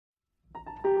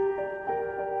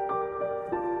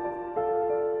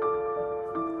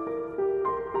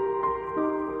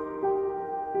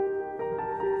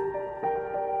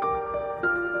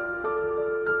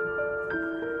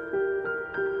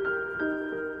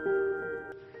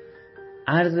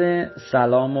عرض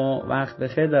سلام و وقت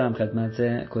بخیر دارم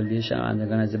خدمت کلیه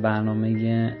شنوندگان از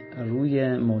برنامه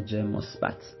روی موج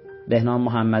مثبت. بهنام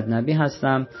محمد نبی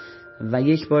هستم و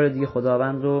یک بار دیگه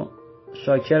خداوند رو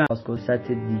شاکرم از فرصت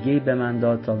دیگه‌ای به من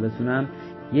داد تا بتونم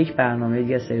یک برنامه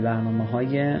دیگه سری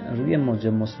برنامه‌های روی موج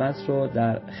مثبت رو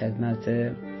در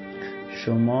خدمت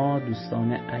شما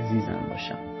دوستان عزیزم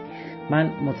باشم. من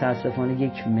متاسفانه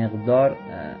یک مقدار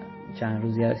چند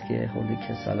روزی هست که خورده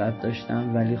کسالت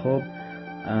داشتم، ولی خب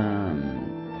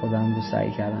خودم رو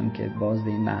سعی کردم که باز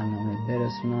به این برنامه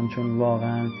برسونم، چون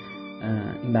واقعا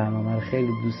این برنامه رو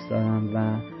خیلی دوست دارم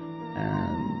و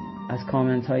از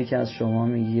کامنت هایی که از شما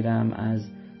میگیرم،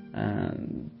 از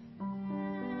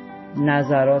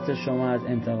نظرات شما، از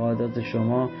انتقادات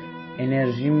شما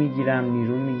انرژی میگیرم،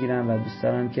 نیرو میگیرم و دوست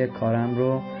دارم که کارم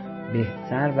رو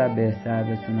بهتر و بهتر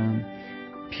بتونم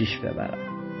پیش ببرم.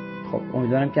 خب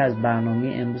امیدوارم که از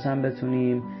برنامه امروز هم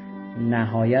بتونیم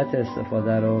نهایت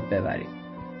استفاده رو ببریم.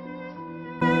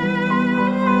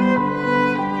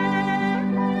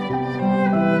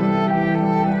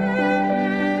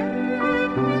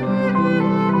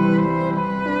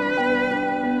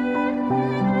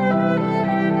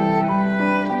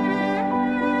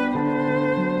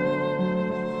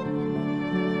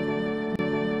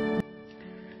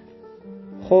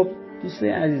 خب دوستای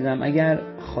عزیزم، اگر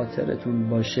خاطرتون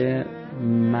باشه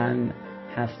من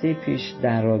هفته پیش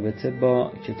در رابطه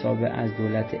با کتاب از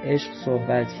دولت عشق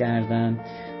صحبت کردم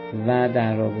و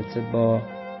در رابطه با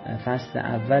فصل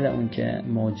اول اون که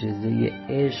معجزه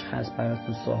عشق هست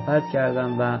براتون صحبت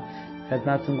کردم و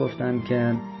خدمتتون گفتم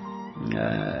که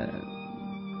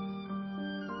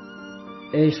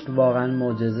عشق واقعا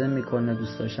معجزه میکنه،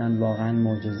 دوست داشتن واقعا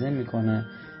معجزه میکنه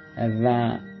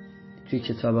و توی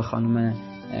کتاب خانم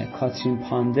کاترین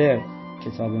پاندر،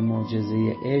 کتاب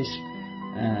معجزه عشق،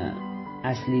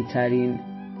 اصلی ترین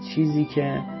چیزی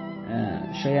که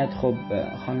شاید خب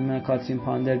خانم کاترین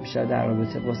پاندر بیشتر در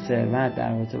رابطه با ثروت،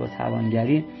 در رابطه با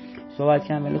توانگری صحبت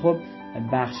کردن، ولی خب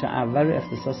بخش اول رو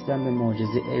اختصاص دادن به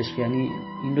معجزه عشق. یعنی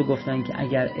این رو گفتن که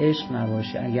اگر عشق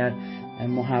نباشه، اگر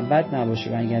محبت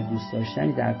نباشه و اگر دوست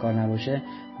داشتنی در کار نباشه،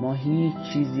 ما هیچ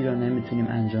چیزی رو نمیتونیم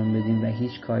انجام بدیم و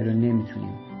هیچ کاری رو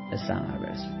نمیتونیم به ثمر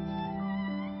برسونیم.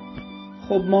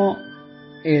 خب ما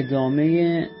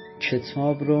ادامه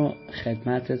کتاب رو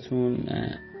خدمتتون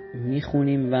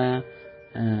میخونیم و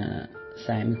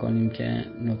سعی میکنیم که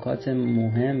نکات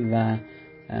مهم و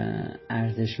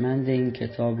ارزشمند این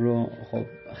کتاب رو خب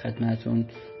خدمتتون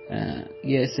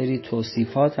یه سری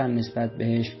توصیفات هم نسبت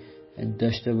بهش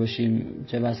داشته باشیم،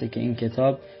 چه بسا که این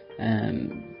کتاب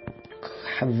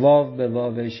واو به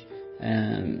واوش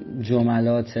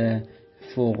جملات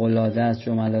فوق‌العاده است،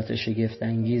 جملات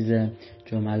شگفت‌انگیز،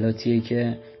 جملاتیه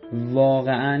که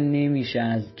واقعا نمیشه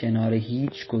از کنار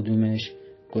هیچ کدومش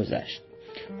گذشت.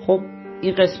 خب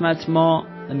این قسمت ما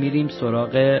میریم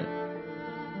سراغ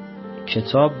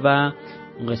کتاب و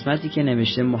اون قسمتی که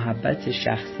نوشته محبت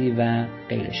شخصی و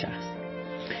غیر شخصی.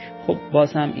 خب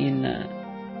باز هم این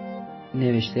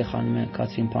نوشته خانم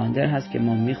کاترین پاندر هست که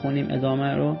ما میخونیم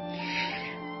ادامه رو.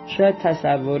 شاید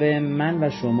تصور من و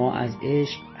شما از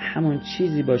عشق همون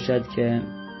چیزی باشد که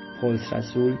پولس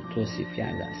رسول توصیف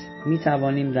کرده است. می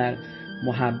توانیم در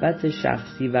محبت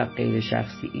شخصی و غیر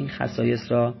شخصی این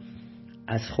خصایص را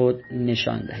از خود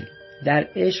نشان دهیم. در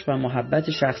عشق و محبت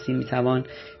شخصی می توان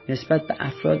نسبت به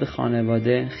افراد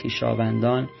خانواده،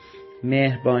 خویشاوندان،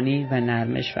 مهربانی و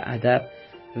نرمش و ادب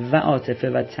و عاطفه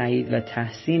و تایید و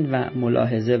تحسین و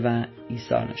ملاحظه و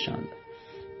ایثار نشان داد.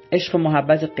 عشق و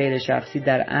محبت غیر شخصی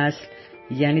در اصل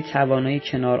یعنی توانایی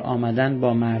کنار آمدن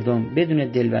با مردم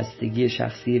بدون دلبستگی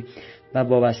شخصی و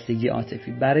وابستگی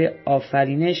عاطفی. برای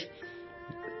آفرینش،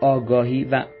 آگاهی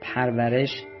و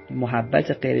پرورش،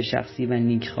 محبت غیر شخصی و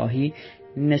نیکخواهی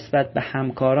نسبت به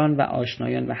همکاران و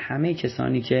آشنایان و همه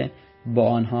کسانی که با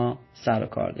آنها سر و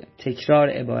کار داریم. تکرار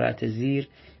عبارت زیر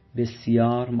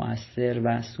بسیار مؤثر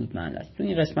و سودمند است. تو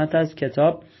این قسمت از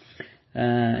کتاب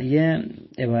یه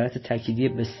عبارت تأکیدی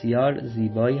بسیار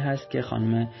زیبایی هست که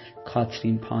خانم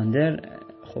کاترین پاندر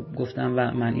خب گفتم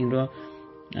و من این رو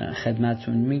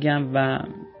خدمتتون میگم و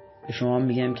به شما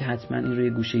میگم که حتما این رو یه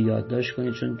گوشه یادداشت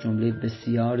کنید، چون جمله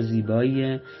بسیار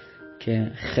زیباییه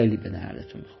که خیلی به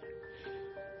دردتون میخوره.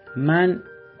 من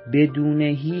بدون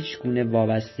هیچ گونه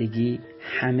وابستگی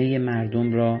همه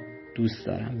مردم را دوست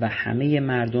دارم و همه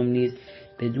مردم نیز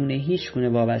بدون هیچ گونه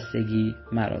وابستگی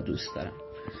مرا دوست دارم.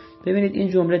 ببینید این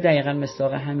جمله دقیقاً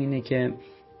مصداق همینه که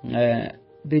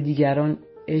به دیگران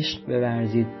عشق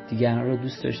بورزید، دیگران رو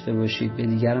دوست داشته باشید، به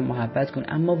دیگران محبت کن،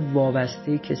 اما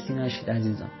وابسته کسی نشید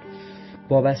عزیزان.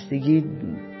 وابستگی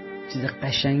چیز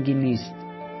قشنگی نیست.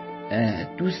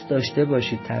 دوست داشته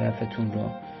باشید طرفتون رو،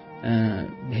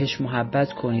 بهش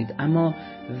محبت کنید. اما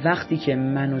وقتی که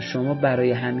من و شما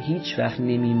برای هم هیچ وقت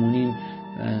نمیمونیم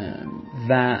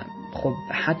و خب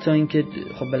حتی اینکه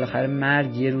خب بالاخره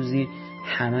مرگ یه روزی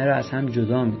همه رو از هم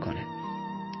جدا میکنه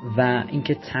و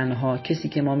اینکه تنها کسی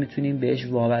که ما میتونیم بهش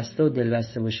وابسته و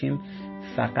دلبسته باشیم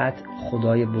فقط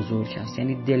خدای بزرگ است.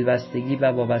 یعنی دلبستگی و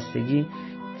وابستگی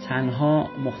تنها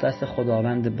مختص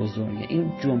خداوند بزرگه.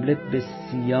 این جمله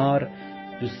بسیار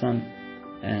دوستان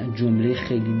جمله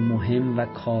خیلی مهم و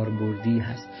کاربردی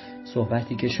هست،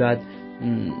 صحبتی که شاید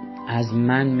از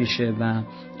من میشه و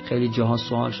خیلی جاها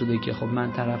سوال شده که خب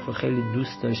من طرف رو خیلی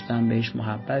دوست داشتم، بهش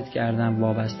محبت کردم،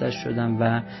 وابسته شدم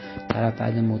و طرف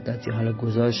بعد مدتی حالا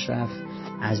گذاشت، رفت،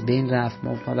 از بین رفت.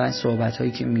 مفابن صحبت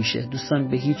هایی که میشه. دوستان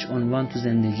به هیچ عنوان تو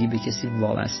زندگی به کسی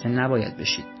وابسته نباید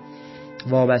بشید.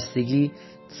 وابستگی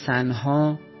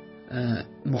تنها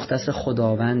مختص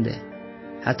خداونده.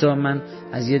 حتی من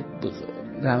از یه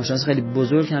روانشناس خیلی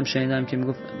بزرگ هم شنیدم که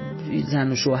میگفت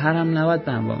زن و شوهر هم نباید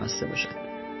به هم وابسته باشن،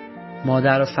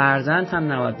 مادر و فرزند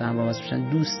هم نباید به هم وابسته باشن.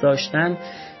 دوست داشتن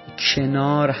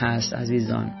کنار هست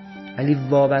عزیزان، ولی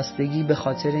وابستگی به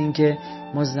خاطر اینکه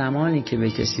ما زمانی که به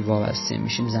کسی وابسته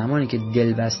میشیم، زمانی که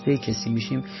دلبسته کسی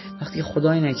میشیم، وقتی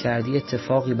خدای نکردی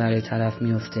اتفاقی برای طرف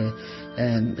میفته،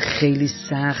 خیلی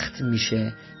سخت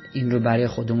میشه این رو برای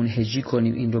خودمون هجی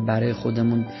کنیم، این رو برای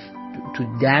خودمون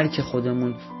تو درک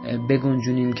خودمون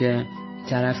بگنجونیم که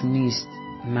طرف نیست،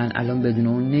 من الان بدون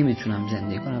اون نمیتونم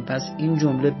زندگی کنم. پس این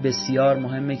جمله بسیار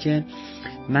مهمه که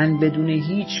من بدون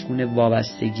هیچ گونه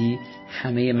وابستگی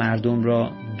همه مردم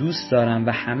را دوست دارم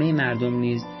و همه مردم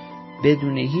نیز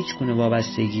بدون هیچ گونه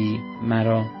وابستگی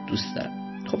مرا دوست دارم.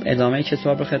 خب ادامه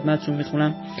کتاب رو خدمتتون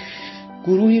میخونم.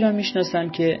 گروهی را میشناسم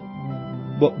که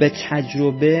به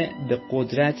تجربه به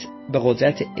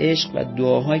قدرت عشق و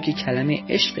دعاهایی که کلمه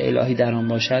عشق الهی در آن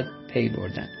باشد پی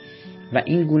بردن و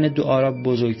این گونه دعا را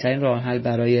بزرگترین راه حل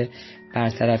برای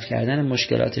برطرف کردن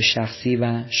مشکلات شخصی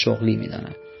و شغلی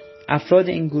می‌دانند. افراد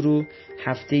این گروه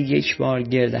هفته یک بار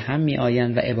گرد هم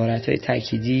می‌آیند و عبارت‌های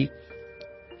تأکیدی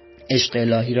عشق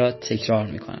الهی را تکرار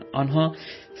می‌کنند. آنها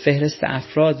فهرست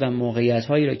افراد و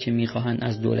موقعیت‌هایی را که می‌خواهند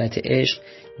از دولت عشق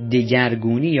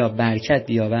دگرگونی یا برکت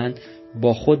بیابند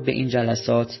با خود به این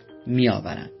جلسات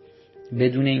می‌آورند،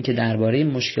 بدون اینکه درباره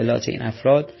مشکلات این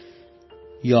افراد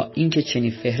یا اینکه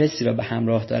چنین فهرستی را به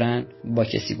همراه دارند با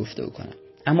کسی گفتگو کنند.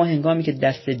 اما هنگامی که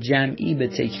دست جمعی به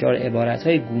تکرار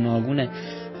عبارت‌های گوناگون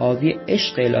حاوی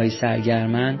عشق الهی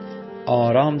سرگرمند،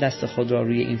 آرام دست خود را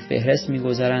روی این فهرست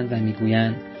می‌گذارند و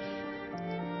می‌گویند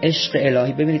عشق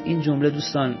الهی. ببینید این جمله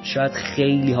دوستان شاید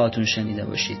خیلی هاتون شنیده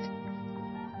باشید،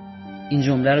 این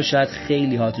جمله رو شاید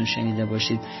خیلی هاتون شنیده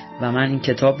باشید و من این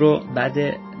کتاب رو بعد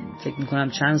فکر می‌کنم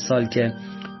چند سال که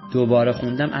دوباره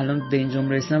خوندم الان به این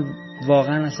جمله رسیدم،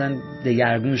 واقعا اصلا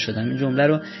دگرگون شدم. این جمله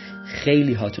رو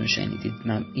خیلی هاتون شنیدید،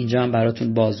 من اینجا هم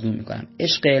براتون بازگو میکنم.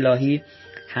 عشق الهی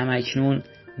همکنون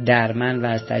در من و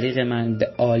از طریق من به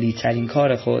عالی ترین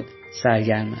کار خود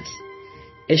سرگرم است.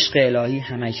 عشق الهی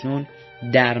همکنون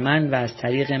در من و از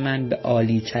طریق من به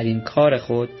عالی ترین کار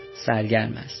خود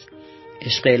سرگرم است.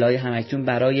 عشق الهی همکنون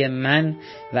برای من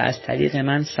و از طریق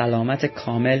من سلامت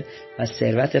کامل و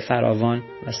ثروت فراوان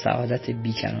و سعادت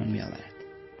بیکران می آورد.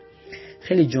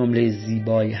 خیلی جمله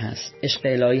زیبایی هست. عشق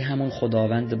الهی همون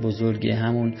خداوند بزرگه،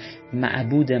 همون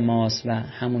معبود ماست و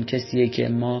همون کسیه که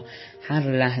ما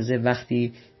هر لحظه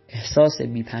وقتی احساس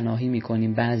بیپناهی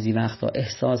میکنیم، بعضی وقتا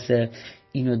احساس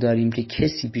اینو داریم که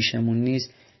کسی پیشمون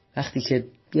نیست، وقتی که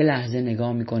یه لحظه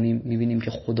نگاه میکنیم میبینیم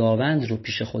که خداوند رو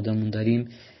پیش خودمون داریم،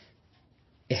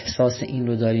 احساس این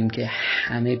رو داریم که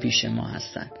همه پیش ما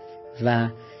هستن و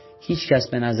هیچ کس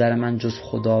به نظر من جز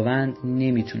خداوند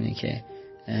نمیتونه که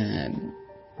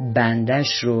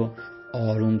بندش رو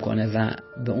آروم کنه و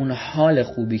به اون حال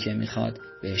خوبی که میخواد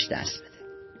بهش دست بده.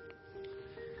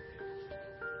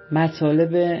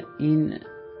 مطالب این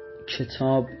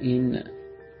کتاب، این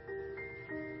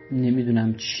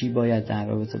نمیدونم چی باید در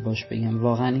رابطه باش بگم.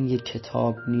 واقعا این یک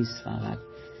کتاب نیست، فقط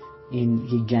این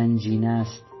یک گنجینه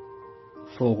است،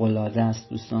 فوق‌العاده است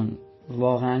دوستان.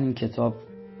 واقعا این کتاب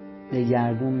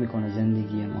دگرگون میکنه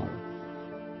زندگی ما رو،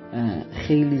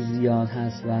 خیلی زیاد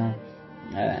هست و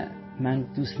من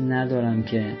دوست ندارم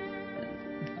که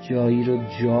جایی رو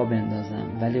جا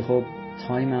بندازم، ولی خب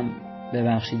تایمم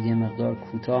ببخشید یه مقدار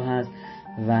کوتاه هست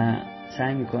و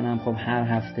سعی میکنم خب هر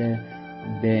هفته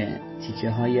به تیکه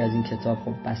هایی از این کتاب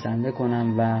خب بسنده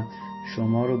کنم و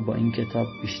شما رو با این کتاب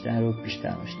بیشتر و بیشتر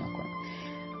آشنا کنم.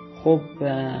 خب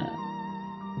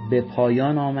به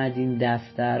پایان آمد این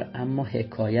دفتر، اما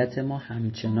حکایت ما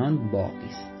همچنان باقی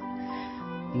است.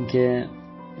 اینکه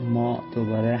ما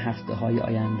دوباره هفته‌های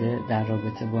آینده در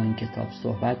رابطه با این کتاب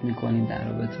صحبت میکنیم، در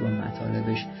رابطه با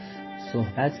مطالبش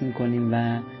صحبت میکنیم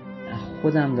و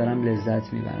خودم دارم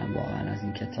لذت میبرم واقعا از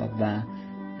این کتاب و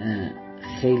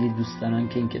خیلی دوست دارم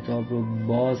که این کتاب رو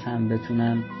باز هم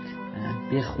بتونم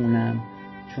بخونم،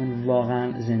 چون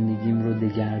واقعا زندگیم رو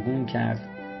دگرگون کرد.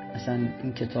 اصلا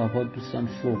این کتاب ها دوستان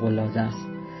فوق‌العاده است.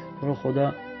 رو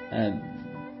خدا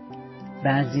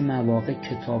بعضی مواقع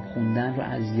کتاب خوندن رو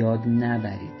از یاد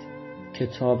نبرید،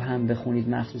 کتاب هم بخونید،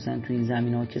 مخصوصا تو این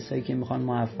زمینه ها. کسایی که میخوان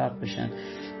موفق بشن،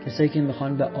 کسایی که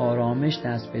میخوان به آرامش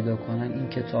دست پیدا کنن، این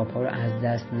کتاب ها رو از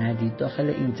دست ندید. داخل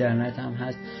اینترنت هم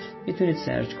هست، میتونید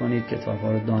سرچ کنید، کتاب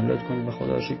ها رو دانلود کنید. به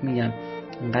خدا شکر میگم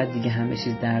انقدر دیگه همه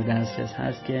چیز در دسترس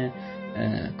هست که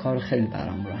کار خیلی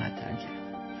برام راحت تر کرد.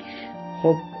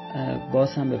 خب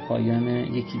باز هم به پایان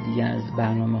یکی دیگه از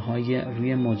برنامه‌های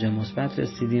روی موج مثبت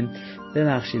رسیدیم.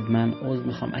 ببخشید من عذر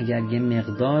میخوام اگر یه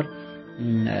مقدار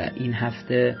این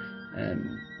هفته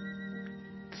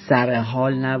سر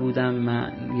حال نبودم.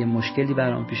 من یه مشکلی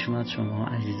برام پیش اومد، شما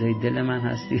عزیزای دل من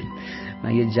هستید.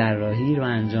 من یه جراحی رو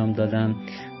انجام دادم،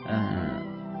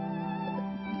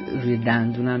 روی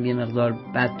دندونم یه مقدار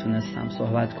بد تونستم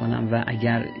صحبت کنم و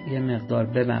اگر یه مقدار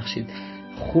ببخشید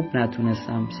خوب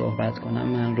نتونستم صحبت کنم،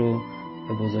 من رو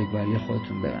به بزرگواری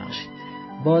خودتون ببخشید.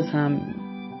 باز هم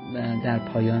در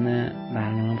پایان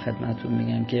برنامه خدمتتون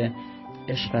میگم که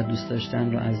عشق و دوست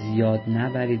داشتن رو از یاد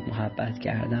نبرید، محبت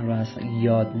کردن رو از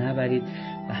یاد نبرید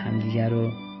و همدیگر رو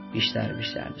بیشتر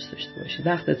دوست داشته باشید.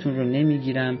 وقتتون رو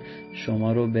نمیگیرم،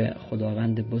 شما رو به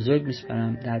خداوند بزرگ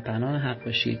میسپارم. در پناه حق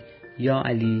باشید. یا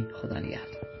علی، خدا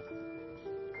نگهدار.